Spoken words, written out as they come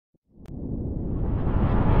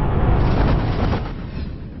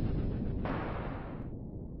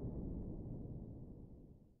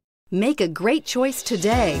Make a great choice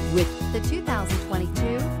today with the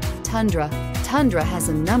 2022 Tundra. Tundra has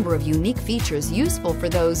a number of unique features useful for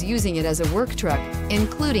those using it as a work truck,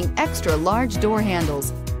 including extra large door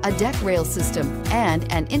handles, a deck rail system, and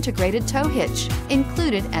an integrated tow hitch.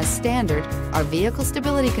 Included as standard are vehicle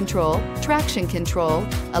stability control, traction control,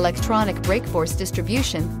 electronic brake force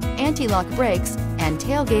distribution, anti-lock brakes, and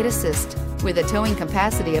tailgate assist. With a towing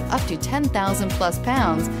capacity of up to 10,000 plus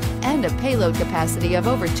pounds and a payload capacity of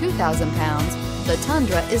over 2,000 pounds, the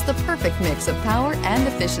Tundra is the perfect mix of power and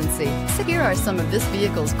efficiency. So here are some of this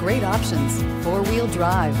vehicle's great options: four-wheel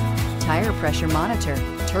drive, tire pressure monitor,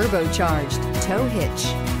 turbocharged, tow hitch,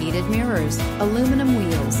 heated mirrors, aluminum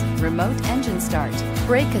wheels, remote engine start,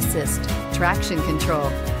 brake assist, traction control,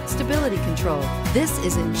 stability control. This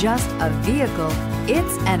isn't just a vehicle,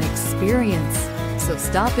 it's an experience. So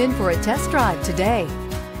stop in for a test drive today.